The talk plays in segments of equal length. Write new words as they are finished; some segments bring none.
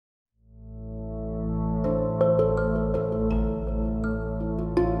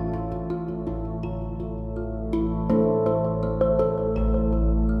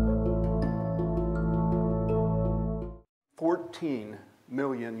14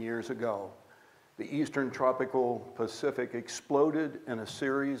 million years ago, the eastern tropical Pacific exploded in a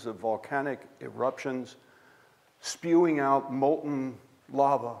series of volcanic eruptions, spewing out molten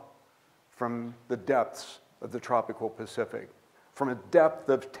lava from the depths of the tropical Pacific. From a depth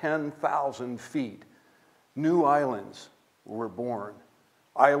of 10,000 feet, new islands were born.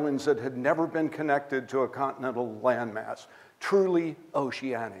 Islands that had never been connected to a continental landmass, truly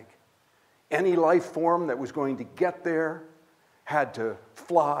oceanic. Any life form that was going to get there had to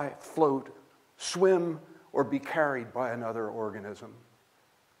fly, float, swim, or be carried by another organism.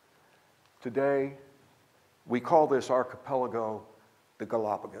 Today, we call this archipelago the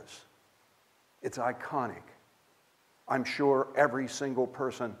Galapagos. It's iconic. I'm sure every single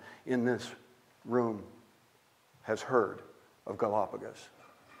person in this room has heard of Galapagos.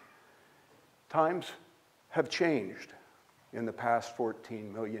 Times have changed in the past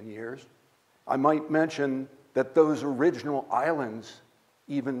 14 million years. I might mention that those original islands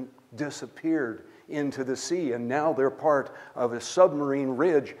even disappeared into the sea, and now they're part of a submarine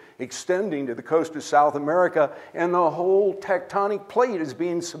ridge extending to the coast of South America, and the whole tectonic plate is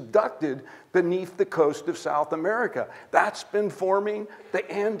being subducted beneath the coast of South America. That's been forming the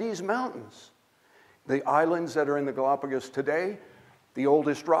Andes Mountains. The islands that are in the Galapagos today, the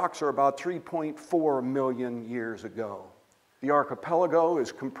oldest rocks are about 3.4 million years ago. The archipelago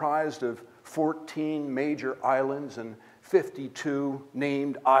is comprised of 14 major islands and 52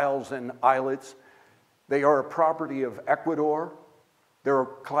 named isles and islets. They are a property of Ecuador. They're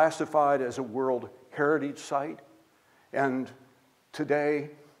classified as a World Heritage Site. And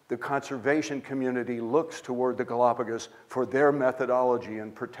today, the conservation community looks toward the Galapagos for their methodology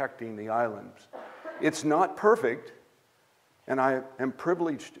in protecting the islands. It's not perfect, and I am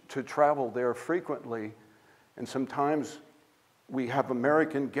privileged to travel there frequently, and sometimes we have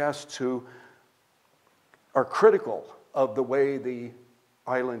American guests who are critical of the way the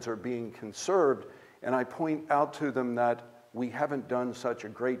islands are being conserved, and I point out to them that we haven't done such a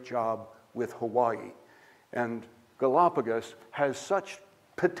great job with Hawaii. And Galapagos has such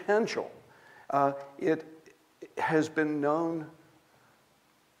potential. It has been known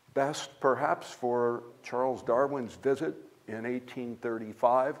best perhaps for Charles Darwin's visit in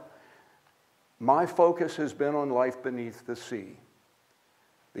 1835. My focus has been on life beneath the sea.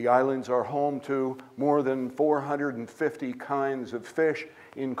 The islands are home to more than 450 kinds of fish,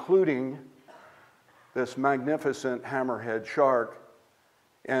 including this magnificent hammerhead shark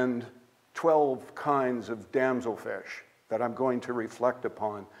and 12 kinds of damselfish that I'm going to reflect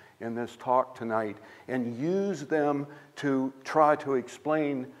upon in this talk tonight and use them to try to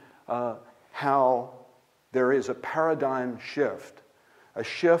explain how there is a paradigm shift, a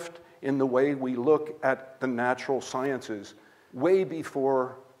shift in the way we look at the natural sciences way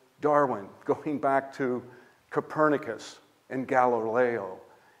before Darwin, going back to Copernicus and Galileo.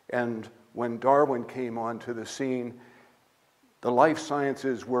 And when Darwin came onto the scene, the life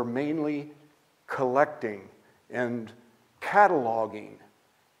sciences were mainly collecting and cataloging.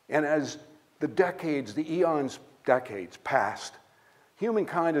 And as the decades passed,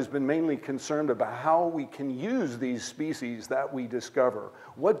 humankind has been mainly concerned about how we can use these species that we discover.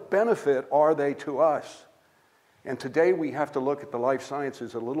 What benefit are they to us? And today we have to look at the life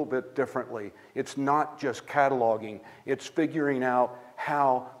sciences a little bit differently. It's not just cataloging, it's figuring out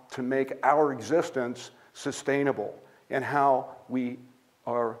how to make our existence sustainable and how we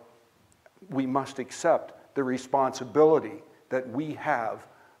must accept the responsibility that we have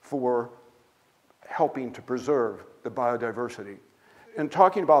for helping to preserve the biodiversity. And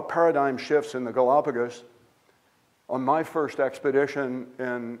talking about paradigm shifts in the Galapagos, on my first expedition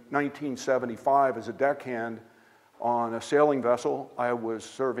in 1975 as a deckhand on a sailing vessel, I was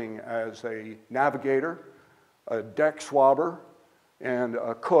serving as a navigator, a deck swabber, and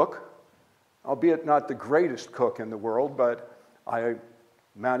a cook, albeit not the greatest cook in the world, but I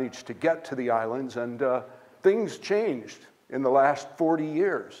managed to get to the islands, and things changed in the last 40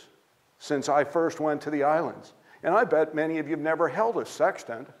 years since I first went to the islands. And I bet many of you have never held a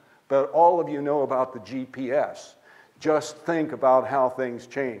sextant, but all of you know about the GPS. Just think about how things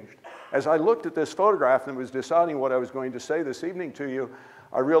changed. As I looked at this photograph and was deciding what I was going to say this evening to you,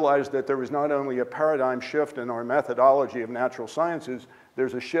 I realized that there was not only a paradigm shift in our methodology of natural sciences,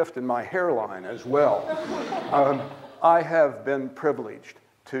 there's a shift in my hairline as well. I have been privileged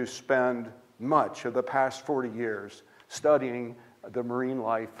to spend much of the past 40 years studying the marine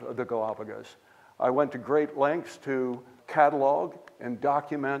life of the Galapagos. I went to great lengths to catalog and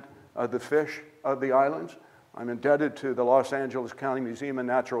document the fish of the islands. I'm indebted to the Los Angeles County Museum of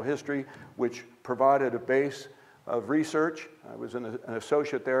Natural History, which provided a base of research. I was an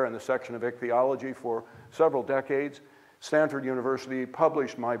associate there in the section of ichthyology for several decades. Stanford University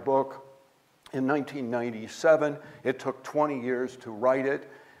published my book in 1997. It took 20 years to write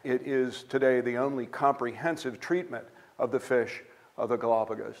it. It is today the only comprehensive treatment of the fish of the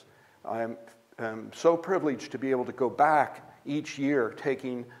Galapagos. I am so privileged to be able to go back each year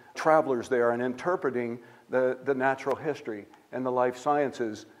taking travelers there and interpreting the natural history and the life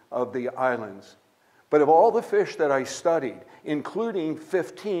sciences of the islands. But of all the fish that I studied, including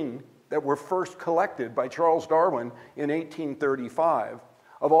 15 that were first collected by Charles Darwin in 1835,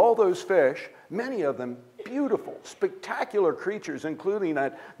 of all those fish, many of them beautiful, spectacular creatures, including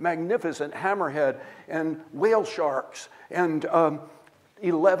that magnificent hammerhead and whale sharks and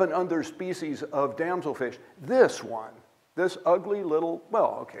 11 other species of damselfish. This one, this ugly little,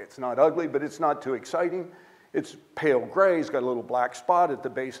 well, okay, it's not ugly, but it's not too exciting. It's pale gray, it's got a little black spot at the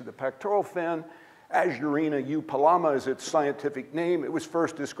base of the pectoral fin. Azurina eupalama is its scientific name. It was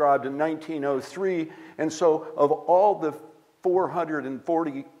first described in 1903, and so of all the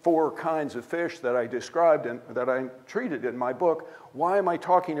 444 kinds of fish that I described and that I treated in my book, why am I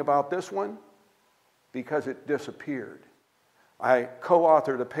talking about this one? Because it disappeared. I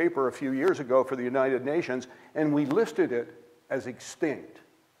co-authored a paper a few years ago for the United Nations, and we listed it as extinct.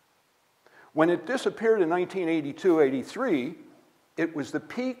 When it disappeared in 1982-83, it was the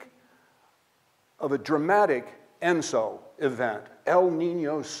peak of a dramatic ENSO event, El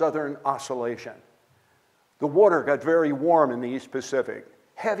Niño Southern Oscillation. The water got very warm in the East Pacific.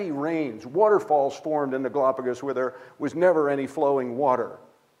 Heavy rains, waterfalls formed in the Galapagos where there was never any flowing water.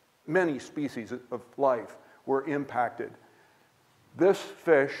 Many species of life were impacted. This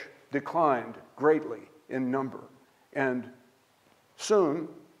fish declined greatly in number, and soon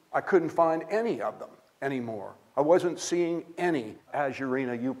I couldn't find any of them anymore. I wasn't seeing any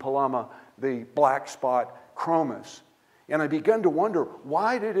Azurina eupalama, the black spot chromis. And I began to wonder,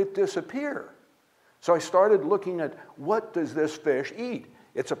 why did it disappear? So I started looking at, what does this fish eat?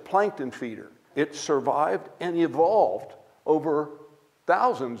 It's a plankton feeder. It survived and evolved over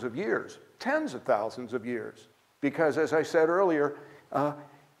thousands of years, tens of thousands of years. Because as I said earlier,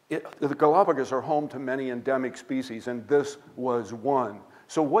 the Galapagos are home to many endemic species, and this was one.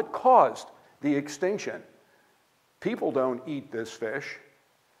 So what caused the extinction? People don't eat this fish.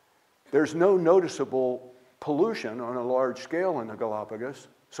 There's no noticeable pollution on a large scale in the Galapagos,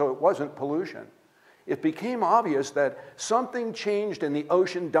 so it wasn't pollution. It became obvious that something changed in the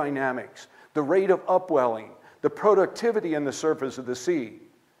ocean dynamics, the rate of upwelling, the productivity in the surface of the sea.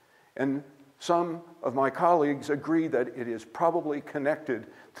 And some of my colleagues agree that it is probably connected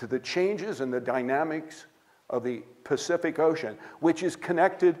to the changes in the dynamics of the Pacific Ocean, which is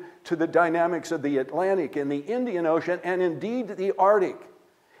connected to the dynamics of the Atlantic and the Indian Ocean, and indeed the Arctic.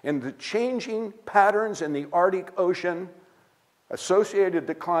 And the changing patterns in the Arctic Ocean associated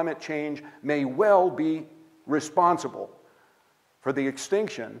to climate change may well be responsible for the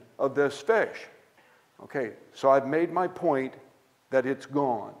extinction of this fish. Okay, so I've made my point that it's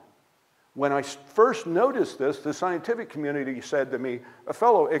gone. When I first noticed this, the scientific community said to me, a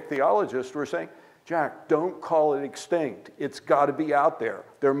fellow ichthyologist were saying, Jack, don't call it extinct. It's got to be out there.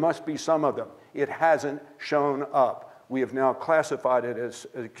 There must be some of them. It hasn't shown up. We have now classified it as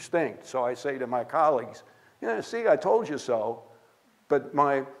extinct. So I say to my colleagues, yeah, see, I told you so. But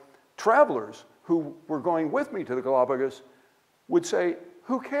my travelers who were going with me to the Galapagos would say,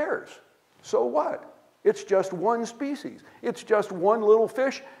 who cares? So what? It's just one species. It's just one little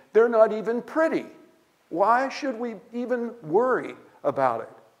fish. They're not even pretty. Why should we even worry about it?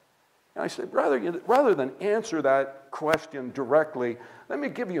 And I said, rather than answer that question directly, let me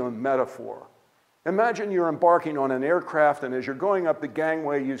give you a metaphor. Imagine you're embarking on an aircraft, and as you're going up the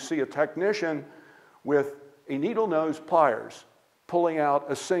gangway, you see a technician with a needle-nose pliers pulling out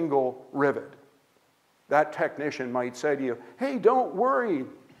a single rivet. That technician might say to you, hey, don't worry,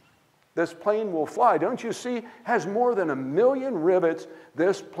 this plane will fly. Don't you see, it has more than 1 million rivets.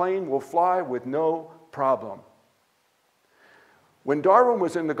 This plane will fly with no problem. When Darwin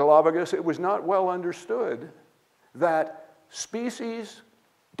was in the Galapagos, it was not well understood that species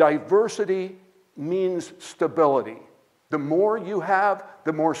diversity means stability. The more you have,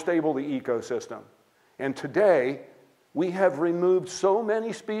 the more stable the ecosystem. And today, we have removed so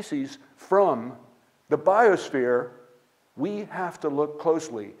many species from the biosphere, we have to look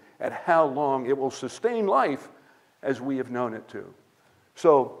closely at how long it will sustain life as we have known it to.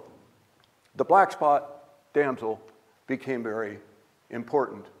 So the black spot damsel became very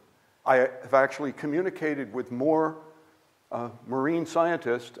important. I have actually communicated with more marine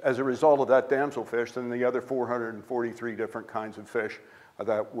scientists as a result of that damselfish than the other 443 different kinds of fish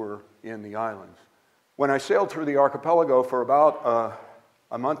that were in the islands. When I sailed through the archipelago for about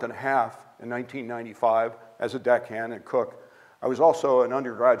a month and a half in 1995, as a deckhand and cook. I was also an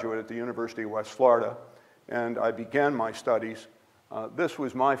undergraduate at the University of West Florida, and I began my studies. This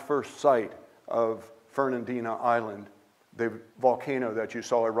was my first sight of Fernandina Island, the volcano that you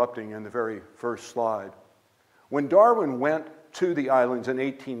saw erupting in the very first slide. When Darwin went to the islands in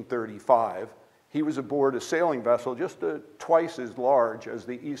 1835, he was aboard a sailing vessel just twice as large as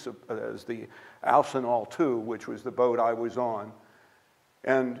the Alcinol II, which was the boat I was on.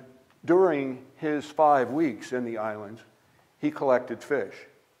 And during his 5 weeks in the islands, he collected fish,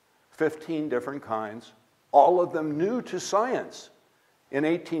 15 different kinds, all of them new to science in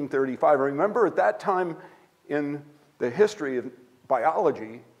 1835. Remember, at that time in the history of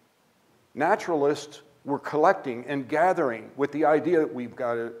biology, naturalists were collecting and gathering with the idea that we've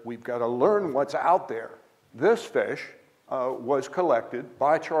got to learn what's out there. This fish was collected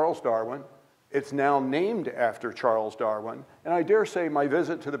by Charles Darwin. It's now named after Charles Darwin. And I dare say my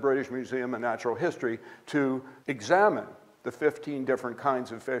visit to the British Museum of Natural History to examine the 15 different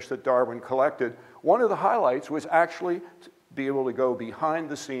kinds of fish that Darwin collected, one of the highlights was actually to be able to go behind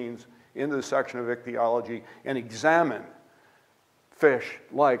the scenes into the section of ichthyology and examine fish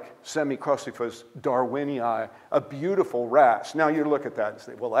like Semicossyphus darwinii, a beautiful wrasse. Now you look at that and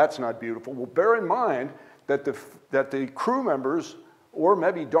say, well, that's not beautiful. Well, bear in mind that the crew members, or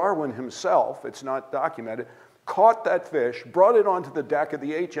maybe Darwin himself, it's not documented, caught that fish, brought it onto the deck of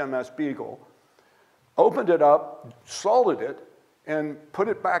the HMS Beagle, opened it up, salted it, and put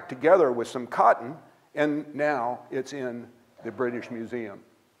it back together with some cotton, and now it's in the British Museum.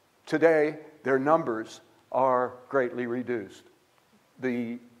 Today, their numbers are greatly reduced.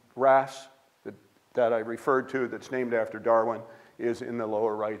 The wrasse that I referred to that's named after Darwin is in the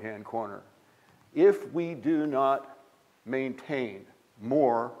lower right-hand corner. If we do not maintain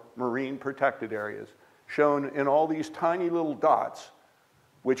more marine protected areas, shown in all these tiny little dots,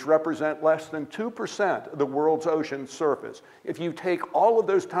 which represent less than 2% of the world's ocean surface. If you take all of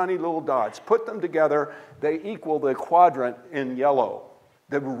those tiny little dots, put them together, they equal the quadrant in yellow.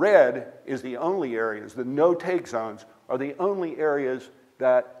 The red is the only areas, the no-take zones, are the only areas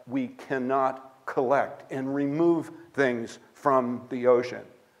that we cannot collect and remove things from the ocean.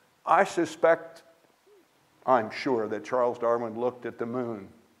 I suspect, I'm sure, that Charles Darwin looked at the moon.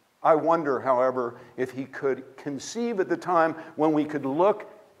 I wonder, however, if he could conceive at the time when we could look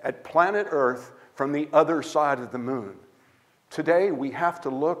at planet Earth from the other side of the moon. Today, we have to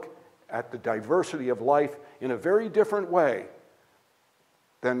look at the diversity of life in a very different way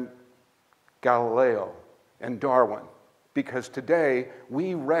than Galileo and Darwin, because today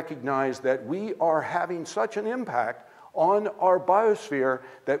we recognize that we are having such an impact on our biosphere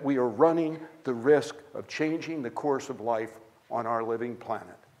that we are running the risk of changing the course of life on our living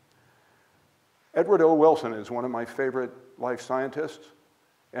planet. Edward O. Wilson is one of my favorite life scientists,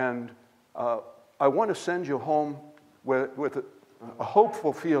 and I want to send you home with a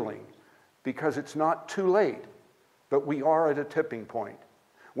hopeful feeling, because it's not too late, but we are at a tipping point.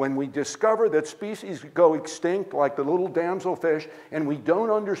 When we discover that species go extinct like the little damsel fish, and we don't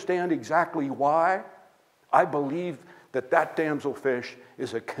understand exactly why, I believe that that damsel fish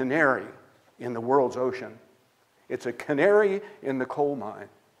is a canary in the world's ocean. It's a canary in the coal mine.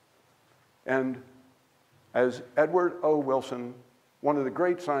 And as Edward O. Wilson, one of the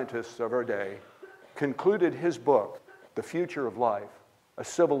great scientists of our day, concluded his book, The Future of Life, a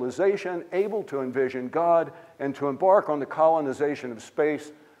civilization able to envision God and to embark on the colonization of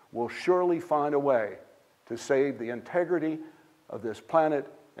space will surely find a way to save the integrity of this planet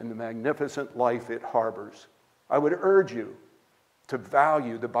and the magnificent life it harbors. I would urge you to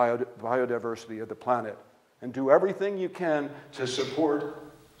value the biodiversity of the planet and do everything you can to support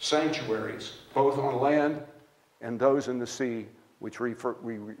sanctuaries, both on land and those in the sea, which we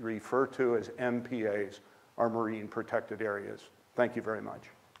refer to as MPAs, our marine protected areas. Thank you very much.